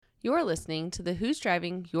You're listening to the Who's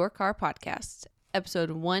Driving Your Car podcast,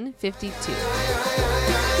 episode 152.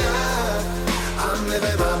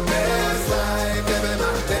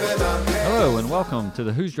 Hello and welcome to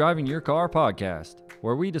the Who's Driving Your Car podcast,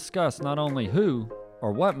 where we discuss not only who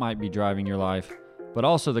or what might be driving your life, but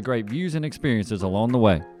also the great views and experiences along the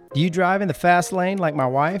way. Do you drive in the fast lane like my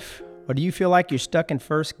wife, or do you feel like you're stuck in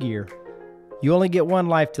first gear? You only get one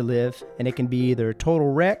life to live, and it can be either a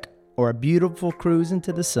total wreck or a beautiful cruise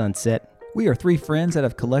into the sunset. We are three friends that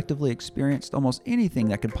have collectively experienced almost anything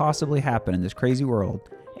that could possibly happen in this crazy world.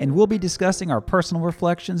 And we'll be discussing our personal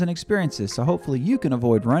reflections and experiences, so hopefully you can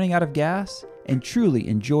avoid running out of gas and truly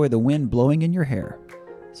enjoy the wind blowing in your hair.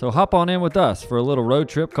 So hop on in with us for a little road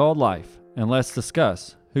trip called life, and let's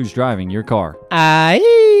discuss who's driving your car.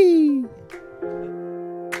 Aye!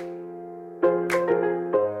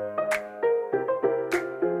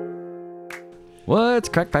 What's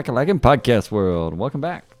crack-pack-a-lagging podcast world? Welcome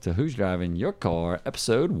back to Who's Driving Your Car,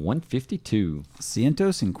 episode 152.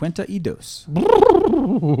 Ciento cincuenta y dos. What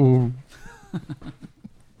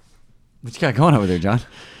you got going over there, John?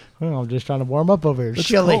 Well, I'm just trying to warm up over here. It's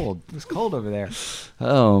Chilly. cold. It's cold over there.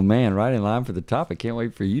 Oh, man, right in line for the topic. Can't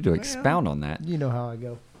wait for you to expound on that. You know how I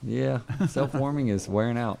go. Yeah, self-warming is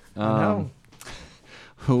wearing out. I know.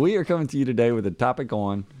 We are coming to you today with a topic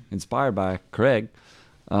inspired by Craig,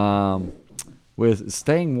 with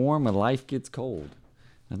staying warm when life gets cold.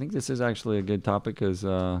 I think this is actually a good topic because,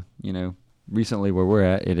 recently where we're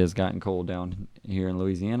at, it has gotten cold down here in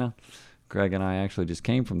Louisiana. Craig and I actually just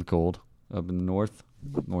came from the cold up in the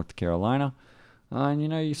North Carolina. And,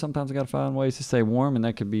 you sometimes got to find ways to stay warm, and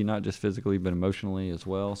that could be not just physically but emotionally as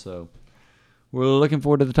well. So we're looking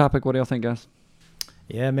forward to the topic. What do y'all think, guys?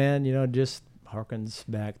 Yeah, man, just harkens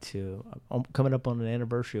back to coming up on an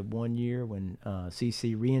anniversary of 1 year when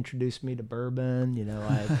CC reintroduced me to bourbon.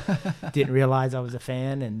 I didn't realize I was a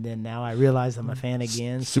fan, and then now I realize I'm a fan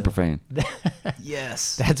again. Super fan.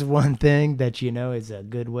 Yes. That's one thing that is a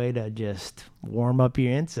good way to just warm up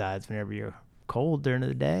your insides whenever you're cold during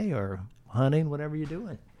the day or hunting, whatever you're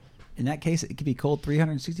doing. In that case, it could be cold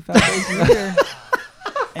 365 days a year.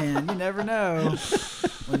 And you never know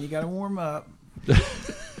when you got to warm up.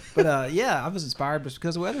 But, I was inspired just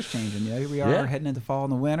because the weather's changing. Here we are heading into fall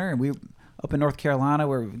and the winter, and we up in North Carolina,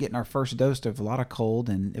 we're getting our first dose of a lot of cold,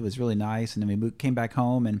 and it was really nice. And then we came back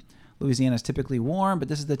home, and Louisiana's typically warm, but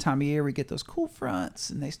this is the time of year we get those cool fronts,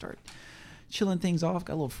 and they start chilling things off.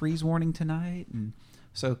 Got a little freeze warning tonight, and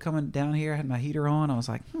so coming down here, I had my heater on. I was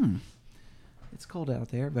like, it's cold out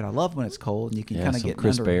there, but I love when it's cold, and you can kind of get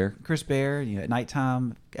crisp air. Crisp air, at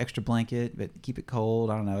nighttime, extra blanket, but keep it cold.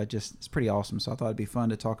 I don't know. It's pretty awesome. So I thought it'd be fun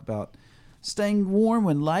to talk about staying warm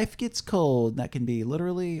when life gets cold. That can be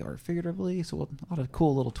literally or figuratively. So a lot of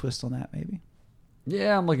cool little twists on that, maybe.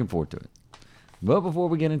 Yeah, I'm looking forward to it. But before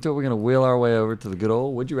we get into it, we're going to wheel our way over to the good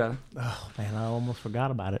old Would You Rather. Oh, man, I almost forgot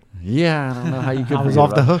about it. Yeah, I don't know how you could I was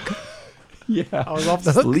off the hook. Yeah. I was off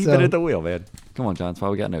the hook. Sleeping at the wheel, man. Come on, John. That's why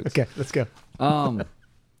we got notes. Okay, let's go. And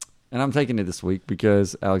I'm taking it this week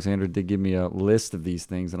because Alexandra did give me a list of these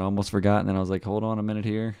things and I almost forgot. And then I was like, hold on a minute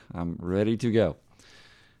here. I'm ready to go.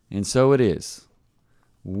 And so it is.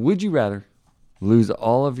 Would you rather lose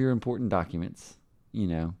all of your important documents?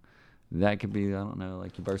 That could be, I don't know,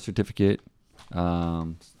 like your birth certificate,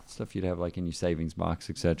 stuff you'd have like in your savings box,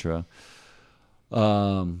 etc.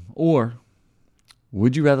 Or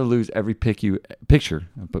would you rather lose every picture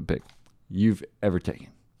you've ever taken?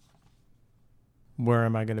 Where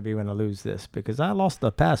am I going to be when I lose this? Because I lost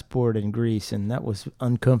a passport in Greece, and that was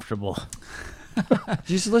uncomfortable.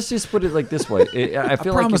 Let's just put it like this way. I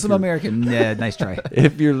promise I'm American. Yeah, nice try.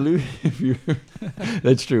 If you're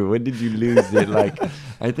that's true. When did you lose it?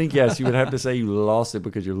 I think yes, you would have to say you lost it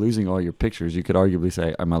because you're losing all your pictures. You could arguably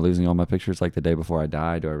say, "Am I losing all my pictures like the day before I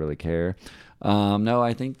die? Do I really care?" No,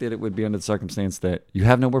 I think that it would be under the circumstance that you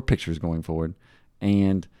have no more pictures going forward,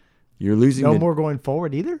 and you're losing. No more going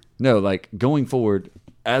forward either? No, going forward,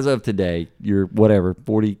 as of today, you're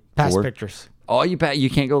 44. Past pictures. All you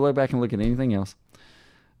can't go back and look at anything else.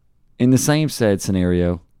 In the same said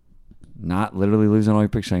scenario, not literally losing all your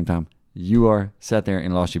pictures at the same time, you are sat there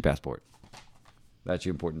and lost your passport. That's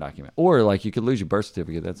your important document. Or you could lose your birth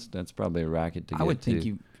certificate. That's probably a racket to get to. I would think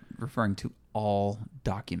you referring to all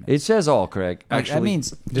documents. It says all, Craig. Actually, that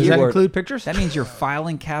means does that include pictures? That means your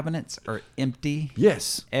filing cabinets are empty.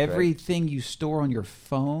 Yes. Everything you store on your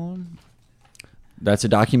phone. That's a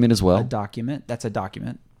document as well. That's a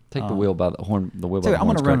document. Take the wheel by the horn. The wheel by the I'm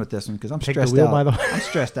horns. going to run with this one because I'm Take stressed the wheel out. by the I'm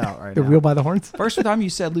stressed out right the now. wheel by the horns. First time you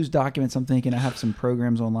said lose documents, I'm thinking I have some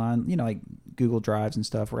programs online, like Google Drives and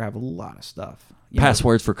stuff, where I have a lot of stuff.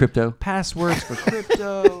 Passwords for crypto. Passwords for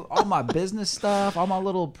crypto, all my business stuff, all my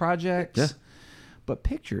little projects. Yeah. But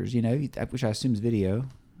pictures, which I assume is video.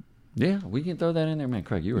 Yeah, we can throw that in there, man.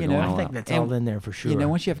 Craig, you were You going know, all I think out. that's And, all in there for sure.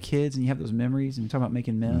 Once you have kids and you have those memories, and we're talking about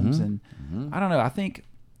making memes, and I don't know, I think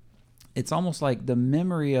it's almost like the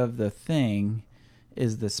memory of the thing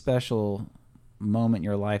is the special moment in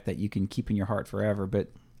your life that you can keep in your heart forever. But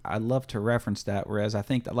I love to reference that, whereas I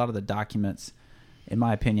think a lot of the documents, in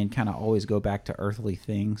my opinion, kind of always go back to earthly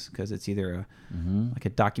things because it's either like a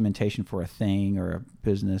documentation for a thing or a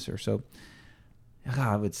business or so.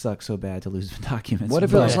 God, it would suck so bad to lose the documents. What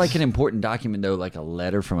if it was But- like an important document, though, like a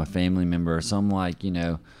letter from a family member or something like,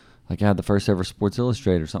 like I had the first ever Sports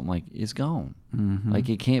Illustrated or something like, it's gone. Like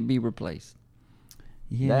it can't be replaced.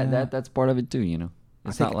 Yeah, That's part of it too,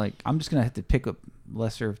 It's not like, I'm just gonna have to pick up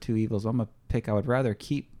lesser of two evils. I'm gonna pick. I would rather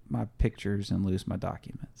keep my pictures and lose my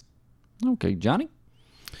documents. okay, Johnny?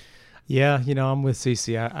 Yeah, I'm with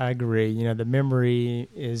CC. I agree. The memory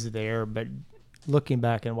is there, but looking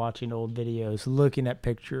back and watching old videos, looking at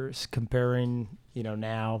pictures, comparing,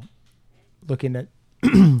 now, looking at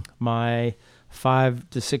my 5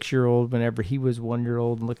 to 6 year old whenever he was 1 year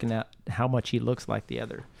old and looking at how much he looks like the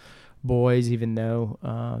other boys, even though,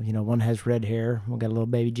 one has red hair, one got a little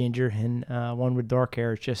baby ginger, and one with dark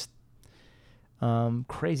hair. It's just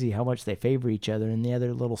crazy how much they favor each other, and the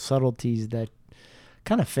other little subtleties that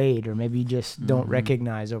kind of fade or maybe you just don't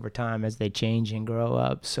recognize over time as they change and grow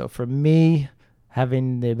up. So for me,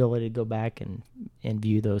 having the ability to go back and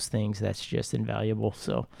view those things, that's just invaluable.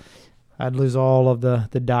 So I'd lose all of the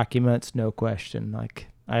documents, no question. Like,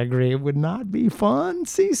 I agree, it would not be fun,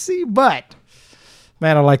 CC, but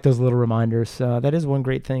man, I like those little reminders. That is one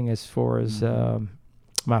great thing as far as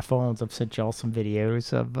my phones. I've sent y'all some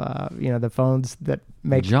videos of the phones that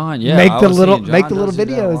make John, yeah, make I the was little seeing John make the little does do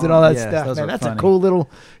that a videos lot. and all that Yes, stuff. those Man, are that's funny. a cool little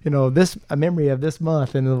a memory of this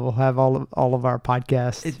month, and we'll have all of our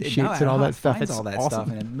podcast sheets and all that stuff. It's all that awesome.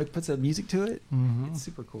 stuff and it puts some music to it. It's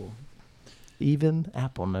super cool. Even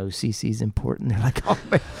Apple knows CC's important. They're like, oh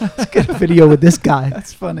man, let's get a video with this guy.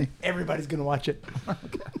 That's funny. Everybody's gonna watch it.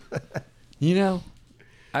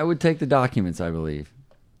 I would take the documents, I believe.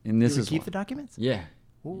 And this Do we is keep why. the documents? Yeah.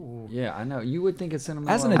 Ooh. Yeah, I know. You would think it's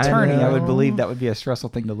sentimental. As an I attorney, I would know. believe that would be a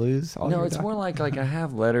stressful thing to lose. all No, your it's more documents. like I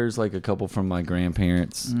have letters, like a couple from my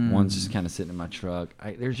grandparents. One's just kind of sitting in my truck.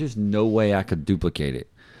 There's just no way I could duplicate it.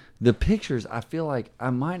 The pictures, I feel like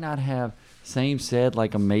I might not have same said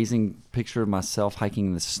like amazing picture of myself hiking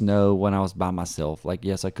in the snow when I was by myself. Like,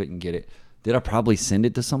 yes, I couldn't get it. Did I probably send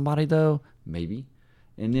it to somebody though? Maybe.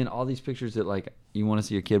 And then all these pictures that like you want to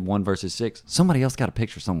see your kid 1 versus 6. Somebody else got a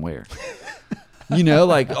picture somewhere.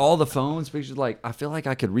 Like all the phones, pictures, like I feel like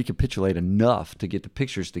I could recapitulate enough to get the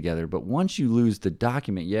pictures together. But once you lose the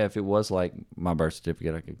document, yeah, if it was like my birth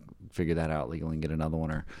certificate, I could figure that out legally and get another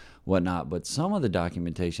one or whatnot. But some of the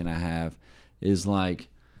documentation I have is like,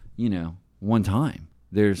 one time.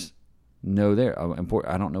 There's no there.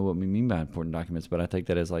 I don't know what we mean by important documents, but I take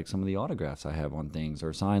that as like some of the autographs I have on things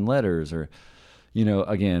or signed letters or,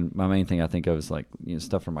 again, my main thing I think of is like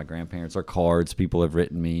stuff from my grandparents or cards people have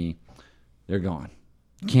written me. They're gone.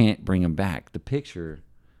 Can't bring them back. The picture,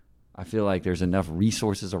 I feel like there's enough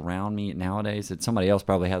resources around me nowadays that somebody else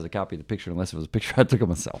probably has a copy of the picture unless it was a picture I took of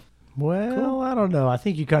myself. Well, I don't know. I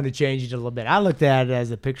think you kind of changed it a little bit. I looked at it as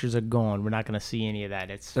the pictures are gone. We're not going to see any of that.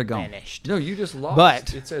 They're gone. Vanished. No, you just lost.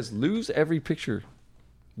 But- it says lose every picture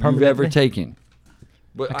you've Permanently? ever taken.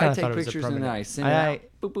 But I I kinda take thought it was a pictures and then permanent. I send it out.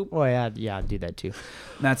 Boop, boop. Well, yeah, I do that too.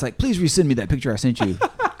 Matt's like, please resend me that picture I sent you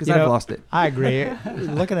because You I've know, lost it. I agree.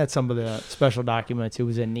 Looking at some of the special documents, it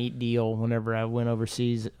was a neat deal whenever I went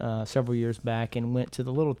overseas several years back and went to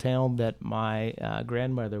the little town that my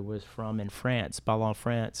grandmother was from in France, Ballon,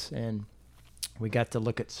 France. And we got to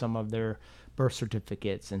look at some of their birth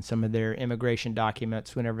certificates and some of their immigration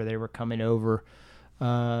documents whenever they were coming over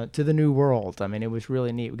to the New World. I mean, it was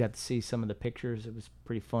really neat. We got to see some of the pictures. It was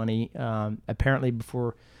pretty funny. Apparently,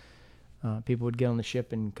 before people would get on the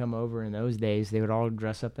ship and come over in those days, they would all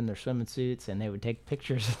dress up in their swimming suits and they would take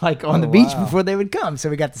pictures like on the beach wow. before they would come. So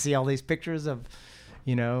we got to see all these pictures of,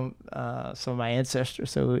 some of my ancestors.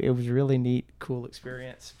 So it was a really neat, cool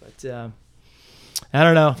experience. But I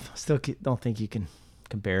don't know. Still don't think you can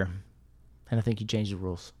compare. And I think you changed the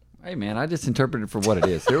rules. Hey man, I just interpreted it for what it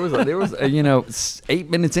is. There was 8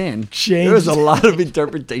 minutes in. Changed. There was a lot of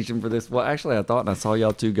interpretation for this. Well, actually, I thought, and I saw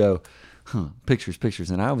y'all two go,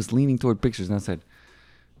 pictures, and I was leaning toward pictures, and I said,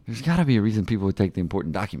 there's got to be a reason people would take the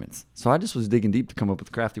important documents. So I just was digging deep to come up with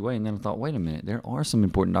a crafty way, and then I thought, wait a minute, there are some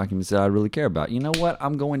important documents that I really care about. You know what?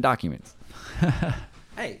 I'm going documents.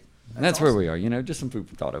 Hey, And that's where we are. Just some food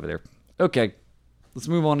for thought over there. Okay. let's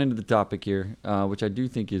move on into the topic here, which I do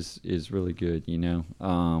think is really good.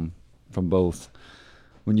 From both.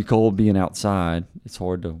 When you're cold, being outside, it's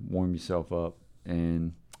hard to warm yourself up,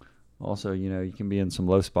 and also, you can be in some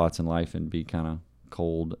low spots in life and be kind of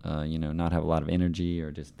cold. Not have a lot of energy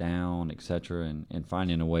or just down, etc. And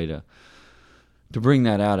finding a way to bring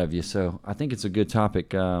that out of you. So I think it's a good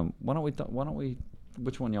topic. Why don't we?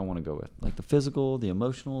 Which one y'all want to go with? Like the physical, the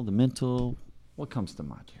emotional, the mental? What comes to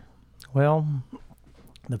mind here? Well,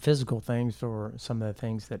 the physical things or some of the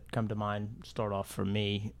things that come to mind start off for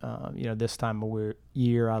me. This time of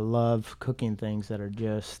year, I love cooking things that are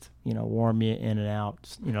just, warm you in and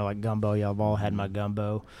out. Like gumbo. Y'all have all had my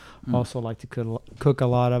gumbo. Also like to cook a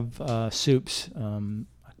lot of soups.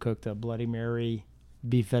 I cooked a Bloody Mary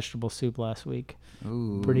beef vegetable soup last week.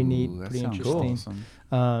 Ooh, pretty neat, that pretty sounds interesting.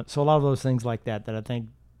 awesome. So a lot of those things like that I think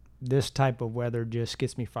this type of weather just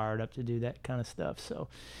gets me fired up to do that kind of stuff. So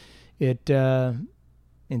it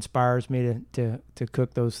inspires me to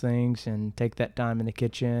cook those things and take that time in the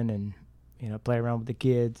kitchen and play around with the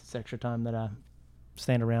kids. It's extra time that I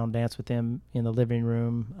stand around, dance with them in the living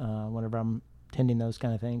room whenever I'm tending those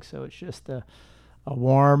kind of things. So it's just a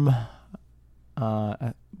warm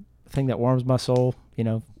thing that warms my soul,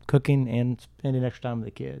 cooking and spending extra time with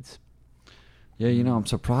the kids. Yeah, I'm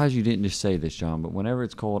surprised you didn't just say this, John, but whenever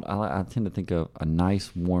it's cold, I tend to think of a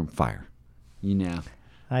nice warm fire.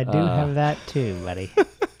 I do have that too, buddy.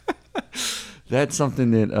 That's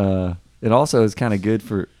something that it also is kind of good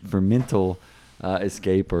for mental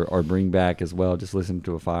escape or bring back as well. Just listening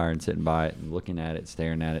to a fire and sitting by it and looking at it,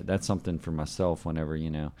 staring at it. That's something for myself whenever,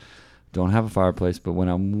 don't have a fireplace, but when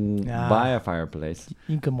I'm by a fireplace.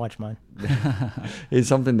 You can watch mine. It's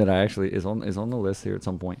something that I actually is on the list here at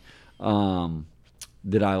some point.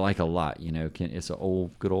 That I like a lot. It's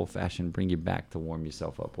an good old fashioned bring you back to warm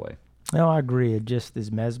yourself up way. No, I agree. It just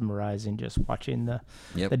is mesmerizing just watching the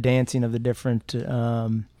dancing of the different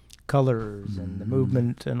colors and the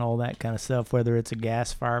movement and all that kind of stuff, whether it's a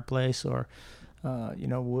gas fireplace or,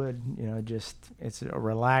 wood. Just it's a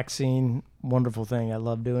relaxing, wonderful thing. I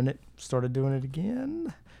love doing it. Started doing it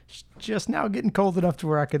again. Just now getting cold enough to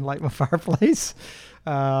where I can light my fireplace.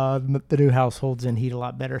 The new house holds in heat a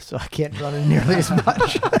lot better, so I can't run it nearly as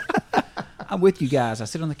much. I'm with you guys. I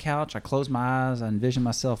sit on the couch, I close my eyes, I envision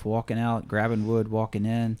myself walking out, grabbing wood, walking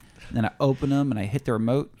in, and then I open them and I hit the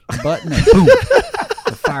remote button and boom,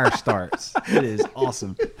 the fire starts. It is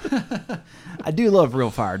awesome. I do love real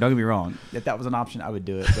fire. Don't get me wrong. If that was an option, I would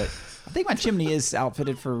do it. But I think my chimney is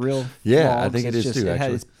outfitted for real. Yeah, logs. I think it is too. It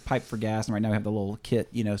actually, has pipe for gas, and right now we have the little kit,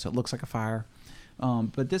 so it looks like a fire.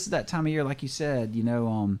 But this is that time of year, like you said,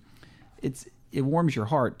 it warms your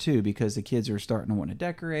heart too, because the kids are starting to want to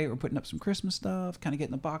decorate. We're putting up some Christmas stuff, kind of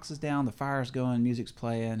getting the boxes down, the fire's going, music's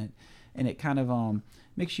playing, and it kind of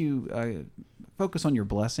makes you focus on your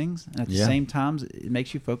blessings, and at the same time, it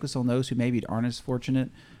makes you focus on those who maybe aren't as fortunate.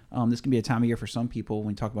 This can be a time of year for some people when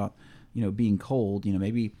we talk about being cold.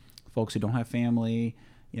 Maybe folks who don't have family,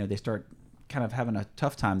 they start kind of having a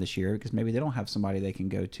tough time this year because maybe they don't have somebody they can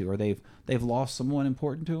go to, or they've lost someone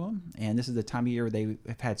important to them, and this is the time of year where they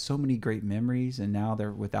have had so many great memories and now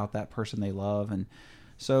they're without that person they love. And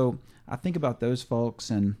so I think about those folks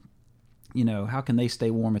and how can they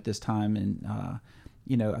stay warm at this time. And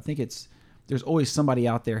I think there's always somebody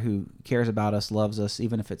out there who cares about us, loves us,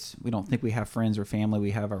 even if we don't think we have friends or family.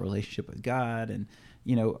 We have our relationship with God. And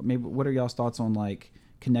maybe what are y'all's thoughts on like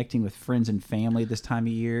connecting with friends and family this time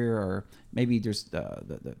of year? Or maybe there's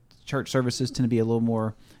the church services tend to be a little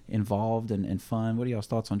more involved and fun. What are y'all's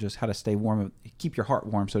thoughts on just how to stay warm, keep your heart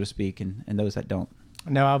warm, so to speak, and those that don't?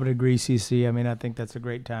 No, I would agree, CC. I mean, I think that's a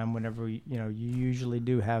great time whenever, you usually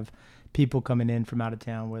do have people coming in from out of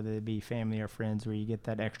town, whether it be family or friends, where you get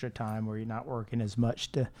that extra time where you're not working as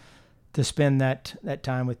much to spend that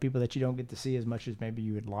time with people that you don't get to see as much as maybe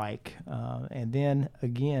you would like. And then,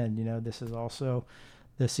 again, this is also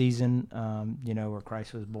the season, where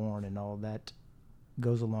Christ was born, and all that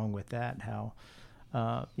goes along with that, how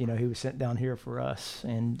he was sent down here for us.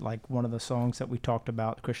 And like one of the songs that we talked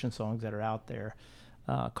about, Christian songs that are out there,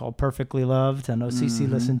 called Perfectly Loved. I know CC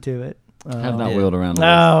listened to it. Have not wheeled around the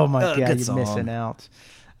Oh my God, you're song. missing out.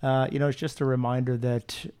 It's just a reminder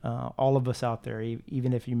that all of us out there,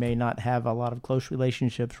 even if you may not have a lot of close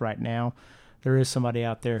relationships right now, there is somebody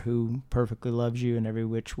out there who perfectly loves you in every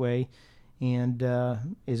which way, and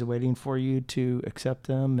is waiting for you to accept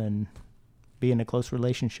them and be in a close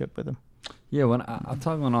relationship with them. Yeah, when I'm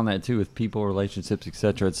talking on that too with people, relationships,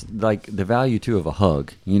 etc. It's like the value too of a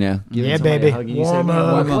hug, Giving Yeah, somebody baby. a hug and you say, Warm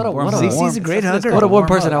 "Man, hug. what a CC's warm, a great hugger. what a warm Warm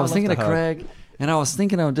person." hug. I was I thinking love of to hug. Craig, and I was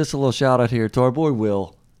thinking of just a little shout out here to our boy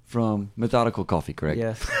Will from Methodical Coffee, Craig.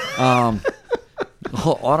 Yes.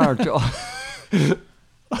 on our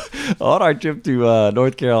on our trip to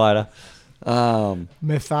North Carolina.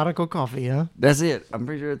 Methodical coffee, huh? That's it. I'm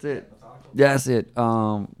pretty sure that's it. Yeah, that's it.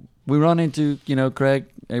 We run into, Craig,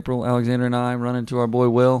 April, Alexander, and I run into our boy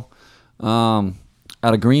Will out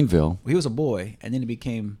of Greenville. He was a boy, and then he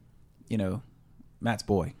became, Matt's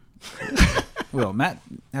boy. Well, Matt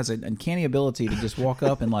has an uncanny ability to just walk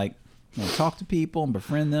up and talk to people and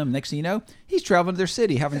befriend them. Next thing you know, he's traveling to their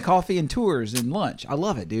city, having coffee and tours and lunch. I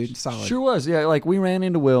love it, dude. It's solid. Sure was. Yeah, we ran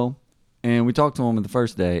into Will, and we talked to him the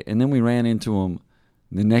first day, and then we ran into him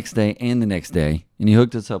the next day and the next day, and he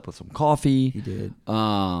hooked us up with some coffee. He did.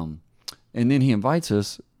 And then he invites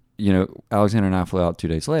us. Alexander and I flew out 2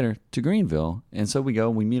 days later to Greenville, and so we go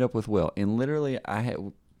and we meet up with Will. And literally,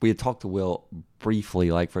 we had talked to Will briefly,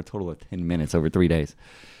 for a total of 10 minutes over 3 days.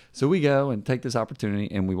 So we go and take this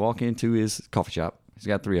opportunity, and we walk into his coffee shop. He's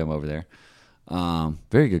got 3 of them over there.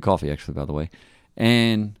 Very good coffee, actually, by the way.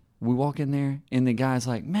 And we walk in there, and the guy's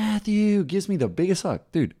like, Matthew, gives me the biggest hug.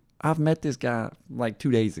 Dude, I've met this guy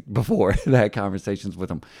 2 days before and had conversations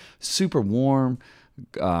with him. Super warm,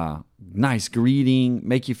 nice greeting,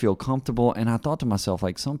 make you feel comfortable. And I thought to myself,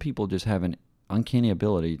 some people just have an uncanny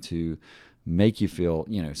ability to make you feel,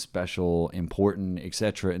 special, important,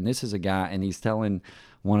 etc. And this is a guy, and he's telling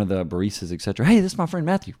one of the baristas, etc., hey, this is my friend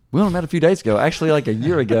Matthew. We only met a few days ago, actually a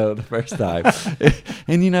year ago the first time.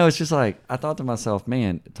 And, it's just I thought to myself,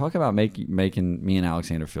 man, talk about making me and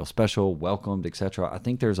Alexander feel special, welcomed, etc. I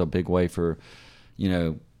think there's a big way for,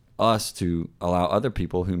 us to allow other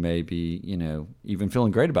people who may be, even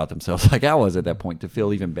feeling great about themselves like I was at that point to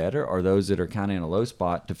feel even better, or those that are kind of in a low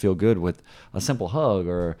spot to feel good with a simple hug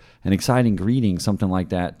or an exciting greeting, something like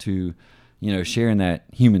that, to, sharing that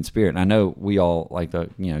human spirit. And I know we all like to,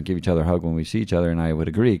 give each other a hug when we see each other, and I would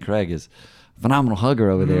agree, Craig is a phenomenal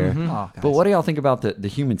hugger over there. Mm-hmm. Oh, but what do y'all think about the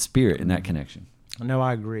human spirit in that connection? No,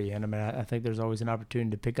 I agree. And I think there's always an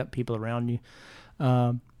opportunity to pick up people around you.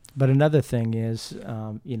 But another thing is,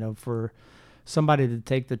 for somebody to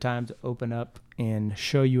take the time to open up and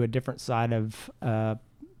show you a different side of a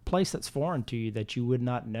place that's foreign to you that you would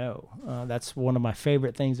not know. That's one of my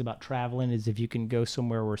favorite things about traveling is if you can go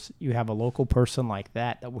somewhere where you have a local person like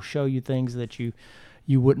that will show you things that you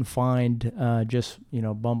wouldn't find just,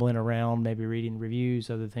 bumbling around, maybe reading reviews,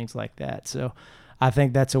 other things like that. So I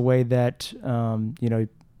think that's a way that,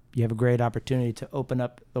 you have a great opportunity to open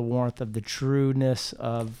up the warmth of the trueness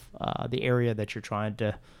of the area that you're trying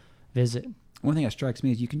to visit. One thing that strikes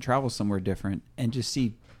me is you can travel somewhere different and just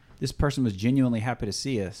see this person was genuinely happy to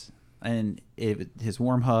see us. And his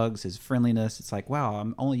warm hugs, his friendliness, it's wow,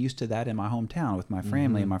 I'm only used to that in my hometown with my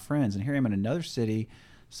family and my friends. And here I am in another city,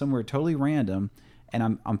 somewhere totally random,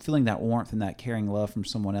 and I'm feeling that warmth and that caring love from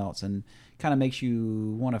someone else. And kind of makes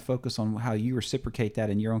you want to focus on how you reciprocate that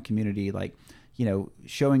in your own community,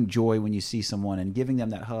 showing joy when you see someone and giving them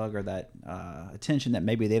that hug or that attention that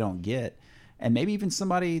maybe they don't get. And maybe even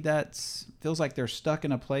somebody that feels like they're stuck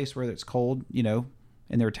in a place where it's cold,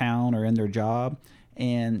 in their town or in their job,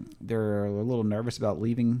 and they're a little nervous about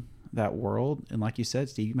leaving that world. And like you said,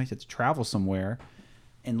 Steve, you might have to travel somewhere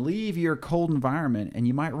and leave your cold environment, and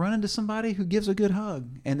you might run into somebody who gives a good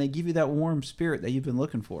hug, and they give you that warm spirit that you've been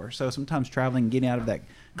looking for. So sometimes traveling and getting out of that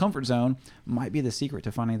comfort zone might be the secret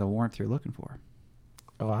to finding the warmth you're looking for.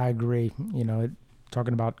 Oh, I agree.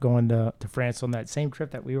 Talking about going to France on that same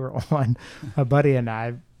trip that we were on, a buddy and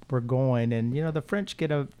I were going, and the French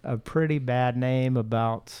get a pretty bad name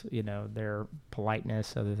about their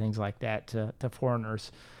politeness, other things like that to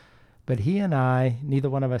foreigners. But he and I, neither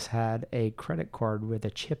one of us had a credit card with a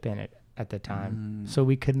chip in it at the time, so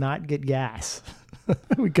we could not get gas.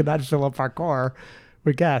 We could not fill up our car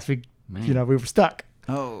with gas. We were stuck.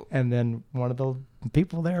 Oh, and then one of the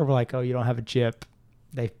people there were like, "Oh, you don't have a chip."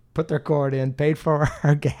 They put their card in, paid for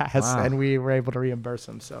our gas, and we were able to reimburse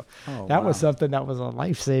them. So that was something that was a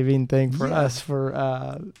life-saving thing for us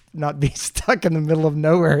for not being stuck in the middle of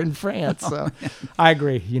nowhere in France. So I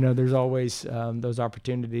agree. There's always those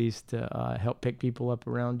opportunities to help pick people up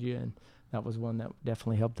around you, and that was one that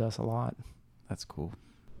definitely helped us a lot. That's cool.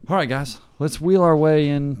 All right, guys, let's wheel our way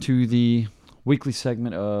into the weekly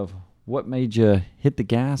segment of what made you hit the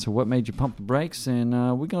gas or what made you pump the brakes, and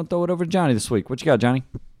we're going to throw it over to Johnny this week. What you got, Johnny?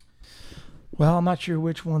 Well, I'm not sure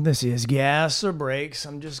which one this is, gas or brakes.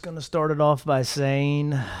 I'm just going to start it off by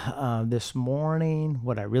saying this morning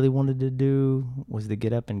what I really wanted to do was to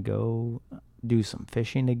get up and go do some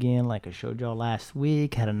fishing again like I showed y'all last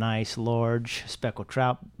week. Had a nice large speckled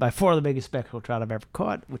trout, by far the biggest speckled trout I've ever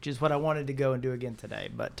caught, which is what I wanted to go and do again today.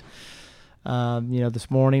 But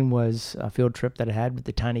this morning was a field trip that I had with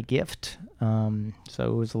the Tiny Gift. So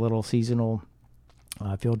it was a little seasonal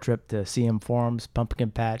field trip to CM Farms,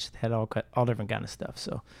 Pumpkin Patch, had all different kind of stuff.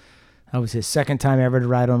 So that was his second time ever to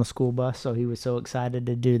ride on a school bus, so he was so excited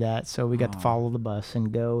to do that. So we got to follow the bus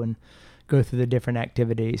and go through the different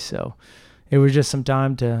activities. So it was just some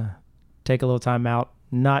time to take a little time out,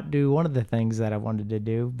 not do one of the things that I wanted to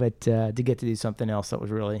do, but to get to do something else that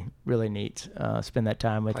was really, really neat. Spend that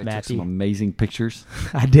time with Probably took Matthew. some amazing pictures.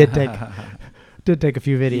 I did take a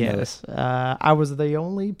few videos. I was the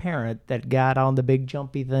only parent that got on the big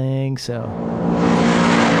jumpy thing, so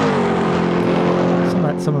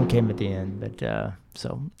some of them came at the end. But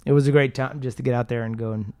so it was a great time just to get out there and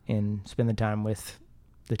go and spend the time with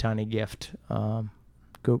the Tiny Gift.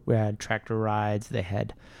 We had tractor rides. They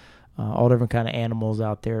had all different kind of animals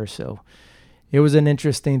out there, so it was an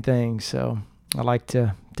interesting thing. So I like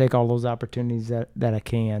to take all those opportunities that I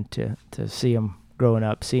can to see them growing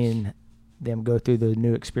up, seeing them go through the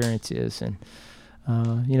new experiences, and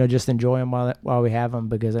just enjoy them while we have them,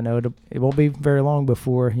 because I know it won't be very long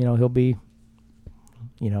before he'll be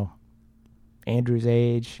Andrew's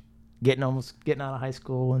age, getting out of high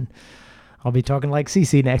school, and I'll be talking like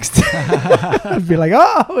CC next. I'd be like,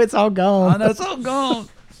 oh, it's all gone. I know, it's all gone.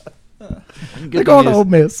 They're going to Ole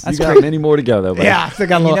Miss. You got many more to go, though, buddy. Yeah, I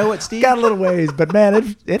got You know what, Steve? Got a little ways, but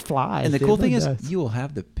man, it flies. And the dude. cool thing It is, does. you will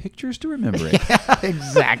have the pictures to remember it.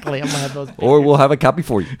 Exactly. I'm gonna have those. Or we'll have a copy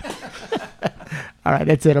for you. All right,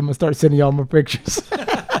 that's it. I'm gonna start sending y'all more pictures.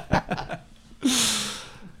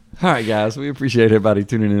 All right, guys. We appreciate everybody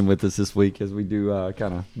tuning in with us this week as we do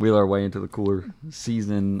kind of wheel our way into the cooler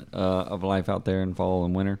season of life out there in fall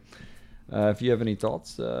and winter. If you have any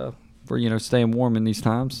thoughts for staying warm in these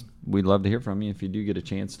times, we'd love to hear from you. If you do get a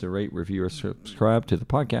chance to rate, review, or subscribe to the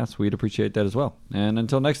podcast, we'd appreciate that as well. And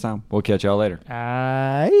until next time, we'll catch y'all later.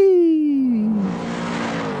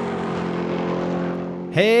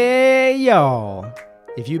 Hey, y'all.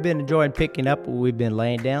 If you've been enjoying picking up what we've been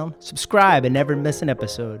laying down, subscribe and never miss an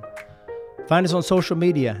episode. Find us on social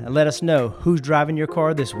media and let us know who's driving your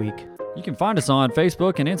car this week. You can find us on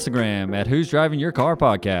Facebook and Instagram at Who's Driving Your Car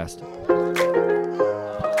Podcast.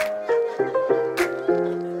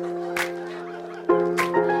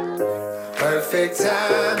 Perfect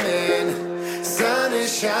timing, sun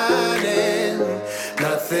is shining,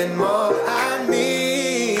 nothing more I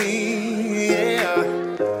need, yeah.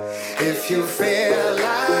 If you feel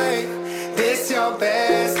like this your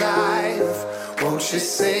best life, won't you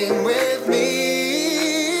sing with